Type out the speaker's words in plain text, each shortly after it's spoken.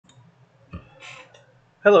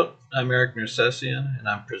Hello, I'm Eric Nersessian, and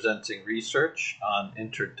I'm presenting research on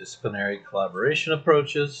interdisciplinary collaboration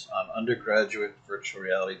approaches on undergraduate virtual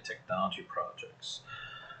reality technology projects.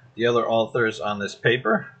 The other authors on this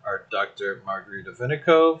paper are Dr. Margarita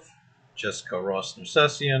Vinikov, Jessica Ross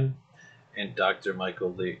Nersessian, and Dr.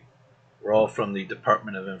 Michael Lee. We're all from the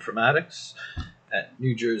Department of Informatics at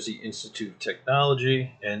New Jersey Institute of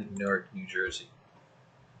Technology in Newark, New Jersey.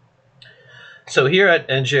 So here at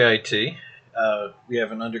NJIT, we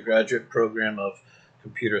have an undergraduate program of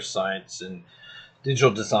computer science and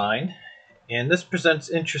digital design, and this presents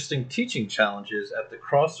interesting teaching challenges at the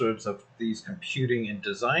crossroads of these computing and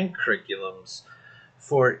design curriculums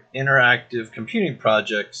for interactive computing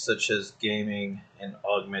projects such as gaming and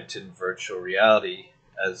augmented and virtual reality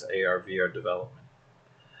as AR/VR development.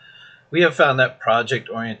 We have found that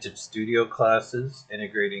project-oriented studio classes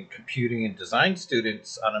integrating computing and design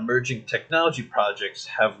students on emerging technology projects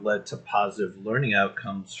have led to positive learning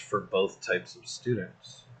outcomes for both types of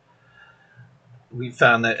students. We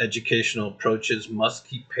found that educational approaches must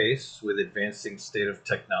keep pace with advancing state of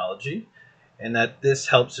technology, and that this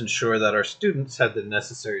helps ensure that our students have the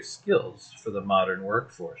necessary skills for the modern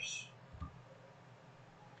workforce.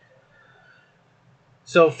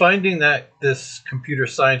 So finding that this computer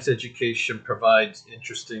science education provides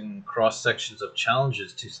interesting cross-sections of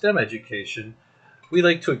challenges to STEM education, we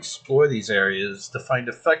like to explore these areas to find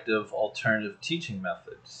effective alternative teaching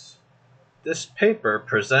methods. This paper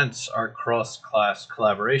presents our cross-class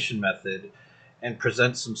collaboration method and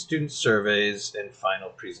presents some student surveys and final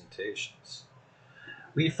presentations.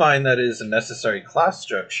 We find that it is a necessary class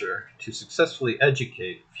structure to successfully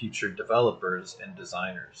educate future developers and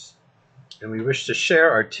designers, and we wish to share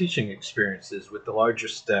our teaching experiences with the larger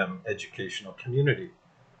STEM educational community.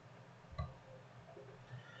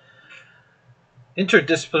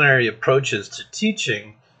 Interdisciplinary approaches to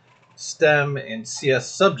teaching STEM and CS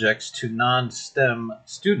subjects to non-STEM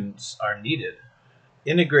students are needed.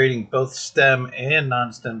 Integrating both STEM and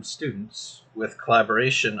non-STEM students with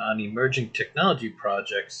collaboration on emerging technology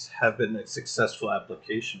projects have been a successful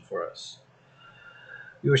application for us.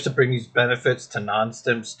 We wish to bring these benefits to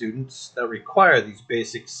non-STEM students that require these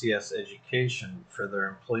basic CS education for their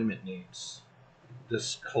employment needs.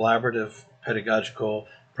 This collaborative pedagogical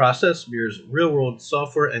process mirrors real-world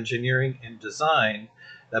software engineering and design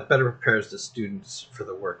that better prepares the students for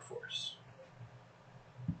the workforce.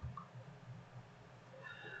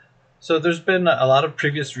 So there's been a lot of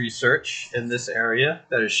previous research in this area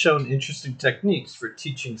that has shown interesting techniques for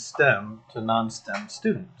teaching STEM to non-STEM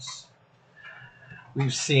students.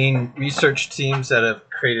 We've seen research teams that have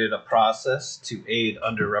created a process to aid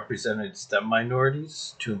underrepresented STEM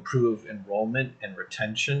minorities to improve enrollment and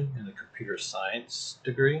retention in the computer science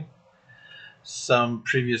degree. Some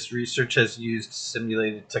previous research has used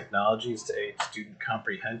simulated technologies to aid student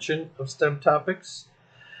comprehension of STEM topics,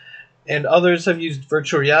 and others have used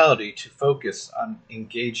virtual reality to focus on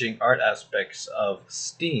engaging art aspects of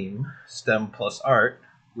STEAM, STEM plus art,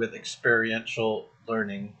 with experiential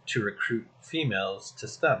learning to recruit females to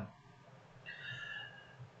STEM.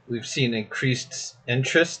 We've seen increased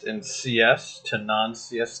interest in CS to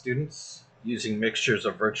non-CS students using mixtures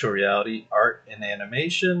of virtual reality, art, and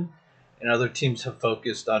animation, and other teams have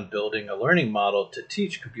focused on building a learning model to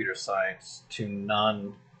teach computer science to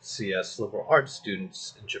non-CS liberal arts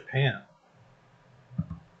students in Japan.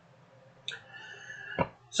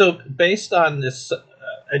 So based on this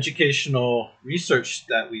educational research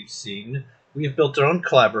that we've seen, we've built our own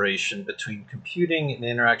collaboration between computing and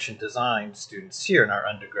interaction design students here in our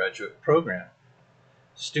undergraduate program.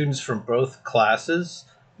 Students from both classes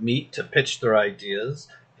meet to pitch their ideas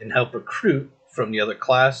and help recruit from the other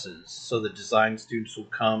classes, so the design students will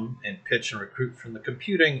come and pitch and recruit from the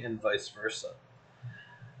computing and vice versa.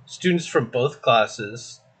 Students from both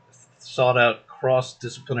classes sought out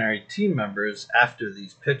cross-disciplinary team members after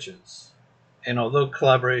these pitches, and although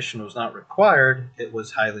collaboration was not required, it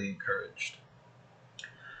was highly encouraged.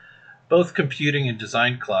 Both computing and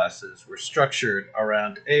design classes were structured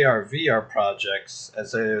around AR/VR projects,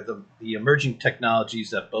 as they are the emerging technologies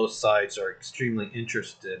that both sides are extremely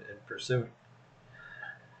interested in pursuing.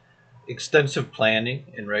 Extensive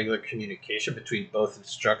planning and regular communication between both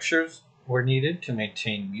instructors were needed to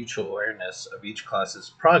maintain mutual awareness of each class's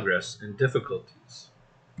progress and difficulties.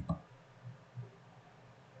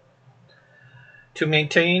 To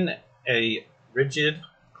maintain a rigid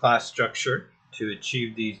class structure to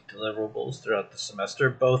achieve these deliverables throughout the semester,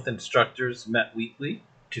 both instructors met weekly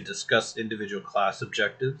to discuss individual class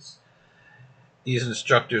objectives. These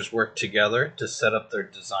instructors worked together to set up their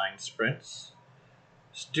design sprints.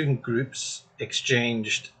 Student groups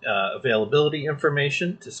exchanged availability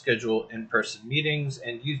information to schedule in-person meetings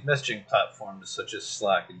and used messaging platforms such as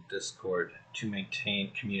Slack and Discord to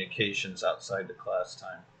maintain communications outside the class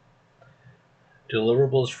time.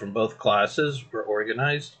 Deliverables from both classes were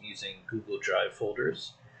organized using Google Drive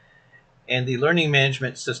folders, and the learning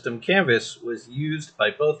management system Canvas was used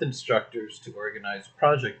by both instructors to organize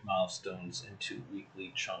project milestones into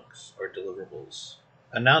weekly chunks or deliverables.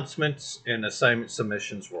 Announcements and assignment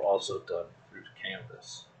submissions were also done through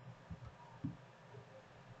Canvas.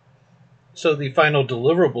 So the final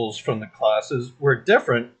deliverables from the classes were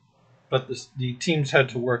different, but the teams had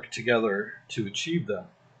to work together to achieve them.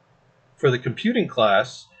 For the computing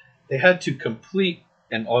class, they had to complete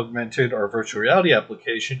an augmented or virtual reality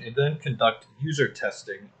application and then conduct user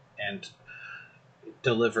testing and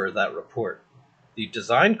deliver that report. The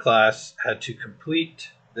design class had to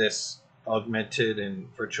complete this augmented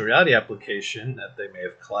and virtual reality application that they may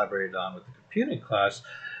have collaborated on with the computing class,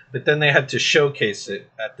 but then they had to showcase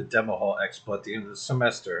it at the Demo Hall Expo at the end of the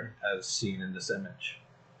semester, as seen in this image.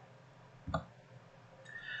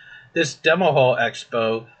 This Demo Hall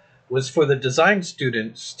Expo was for the design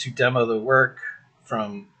students to demo the work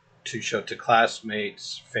to show to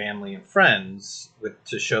classmates, family, and friends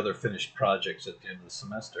to show their finished projects at the end of the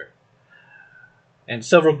semester. And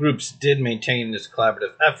several groups did maintain this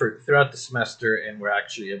collaborative effort throughout the semester and were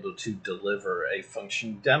actually able to deliver a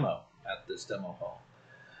functioning demo at this demo hall.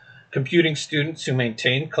 Computing students who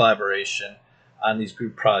maintained collaboration on these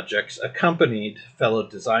group projects accompanied fellow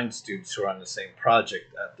design students who were on the same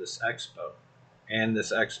project at this expo. And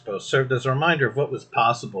this expo served as a reminder of what was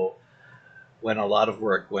possible when a lot of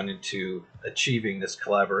work went into achieving this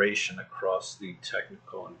collaboration across the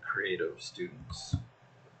technical and creative students.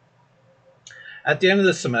 At the end of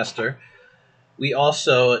the semester, we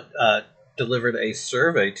also delivered a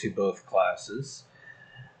survey to both classes.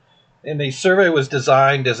 And the survey was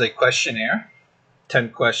designed as a questionnaire,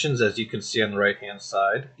 10 questions, as you can see on the right-hand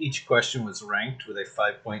side. Each question was ranked with a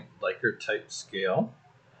 5-point Likert type scale.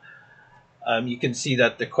 You can see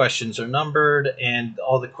that the questions are numbered, and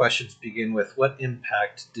all the questions begin with what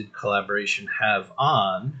impact did collaboration have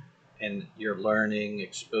on and your learning,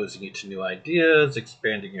 exposing you to new ideas,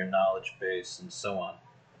 expanding your knowledge base, and so on.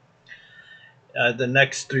 The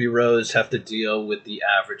next 3 rows have to deal with the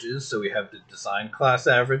averages. So we have the design class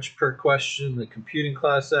average per question, the computing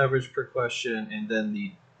class average per question, and then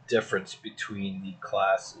the difference between the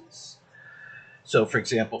classes. So for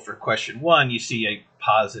example, for question 1, you see a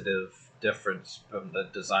positive difference from the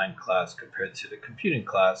design class compared to the computing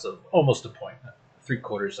class of almost a point,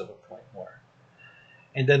 3/4 of a point more.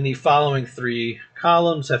 And then the following 3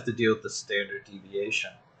 columns have to deal with the standard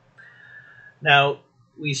deviation. Now,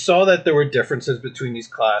 we saw that there were differences between these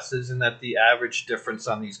classes and that the average difference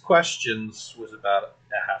on these questions was about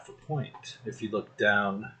a 1/2 point. If you look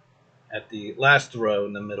down at the last row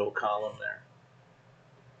in the middle column there.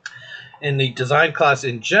 And the design class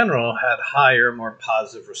in general had higher, more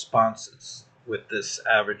positive responses, with this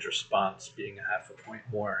average response being a 1/2 point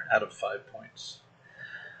more out of 5 points.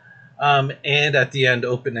 And at the end,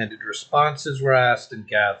 open-ended responses were asked and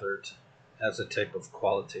gathered as a type of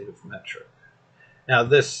qualitative metric. Now,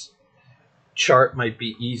 this chart might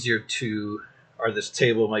be easier to, or this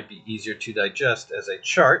table might be easier to digest as a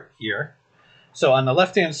chart here. So on the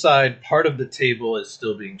left-hand side, part of the table is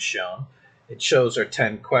still being shown. It shows our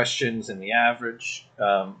 10 questions and the average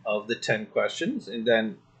of the 10 questions, and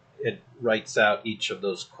then it writes out each of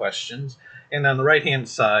those questions. And on the right-hand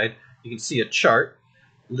side, you can see a chart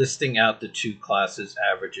listing out the 2 classes'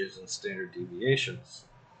 averages and standard deviations.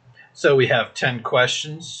 So we have 10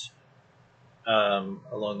 questions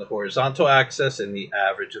along the horizontal axis and the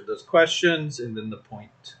average of those questions, and then the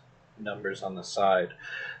point numbers on the side.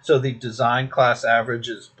 So the design class average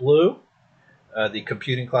is blue, the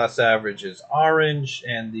computing class average is orange,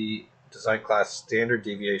 and the design class standard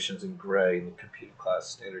deviation is in gray, and the computing class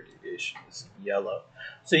standard deviation is in yellow.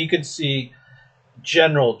 So you can see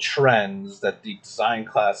general trends that the design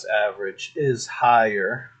class average is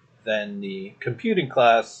higher than the computing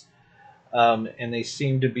class, and they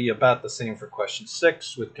seem to be about the same for question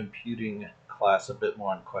 6, with computing class a bit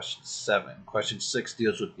more on question 7. Question 6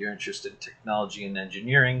 deals with your interest in technology and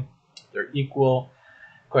engineering. They're equal.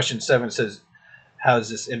 Question 7 says, how has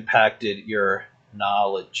this impacted your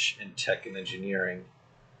knowledge in tech and engineering?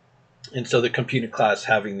 And so the computing class,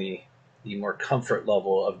 having the more comfort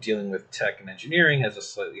level of dealing with tech and engineering, has a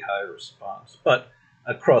slightly higher response. But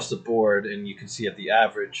across the board, and you can see at the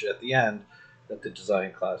average at the end, that the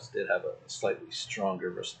design class did have a slightly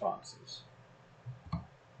stronger responses.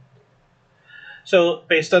 So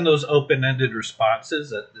based on those open-ended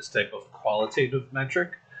responses, that this type of qualitative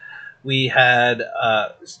metric. We had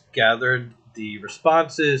gathered the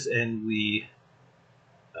responses and we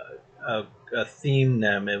themed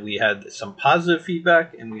them, and we had some positive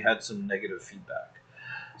feedback and we had some negative feedback.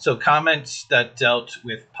 So comments that dealt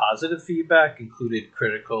with positive feedback included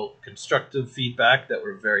critical, constructive feedback that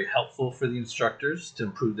were very helpful for the instructors to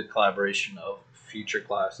improve the collaboration of future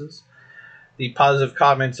classes. The positive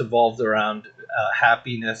comments evolved around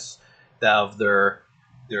happiness of their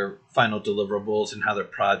final deliverables and how their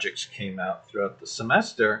projects came out throughout the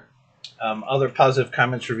semester. Other positive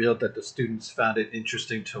comments revealed that the students found it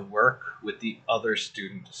interesting to work with the other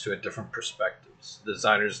students who had different perspectives. The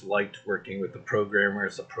designers liked working with the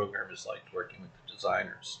programmers liked working with the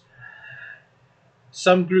designers.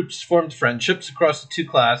 Some groups formed friendships across the two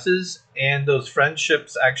classes, and those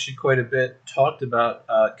friendships actually quite a bit talked about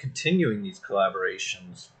continuing these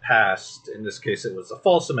collaborations past, in this case it was the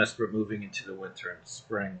fall semester, but moving into the winter and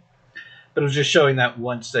spring. But it was just showing that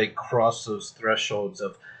once they crossed those thresholds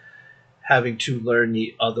of having to learn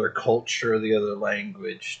the other culture, the other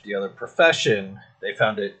language, the other profession, they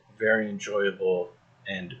found it very enjoyable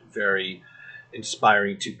and very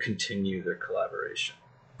inspiring to continue their collaboration.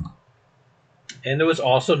 And there was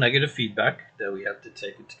also negative feedback that we have to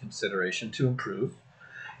take into consideration to improve.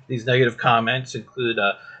 These negative comments include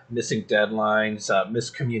missing deadlines,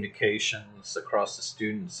 miscommunications across the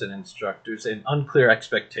students and instructors, and unclear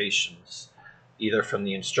expectations, either from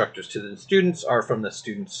the instructors to the students or from the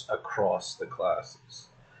students across the classes.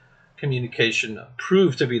 Communication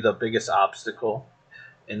proved to be the biggest obstacle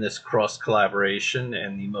in this cross collaboration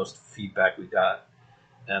and the most feedback we got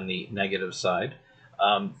on the negative side.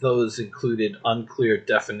 Those included unclear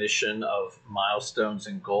definition of milestones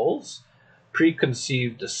and goals,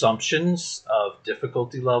 preconceived assumptions of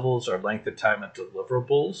difficulty levels or length of time of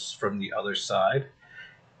deliverables from the other side,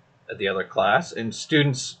 the other class, and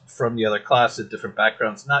students from the other class at different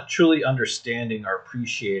backgrounds not truly understanding or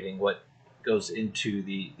appreciating what goes into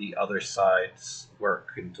the other side's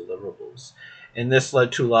work and deliverables. And this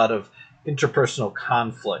led to a lot of interpersonal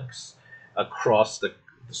conflicts across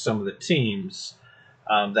some of the teams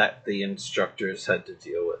that the instructors had to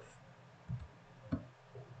deal with.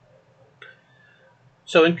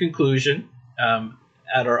 So in conclusion,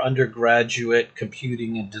 at our undergraduate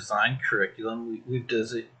computing and design curriculum, we've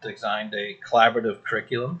designed a collaborative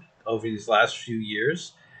curriculum over these last few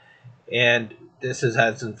years. And this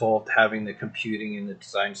has involved having the computing and the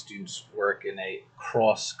design students work in a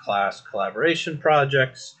cross-class collaboration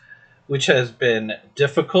projects, which has been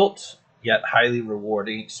difficult yet highly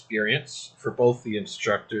rewarding experience for both the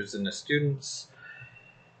instructors and the students.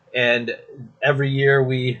 And every year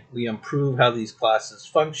we improve how these classes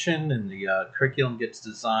function and the curriculum gets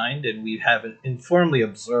designed, and we have informally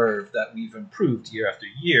observed that we've improved year after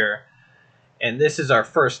year. And this is our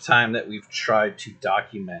first time that we've tried to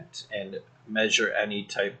document and measure any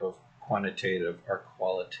type of quantitative or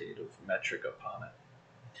qualitative metric upon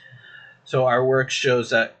it. So our work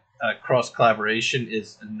shows that cross-collaboration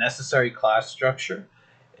is a necessary class structure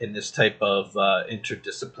in this type of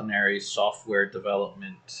interdisciplinary software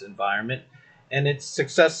development environment, and it's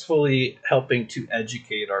successfully helping to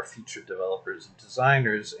educate our future developers and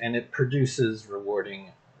designers, and it produces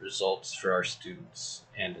rewarding results for our students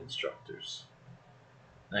and instructors.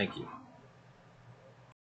 Thank you.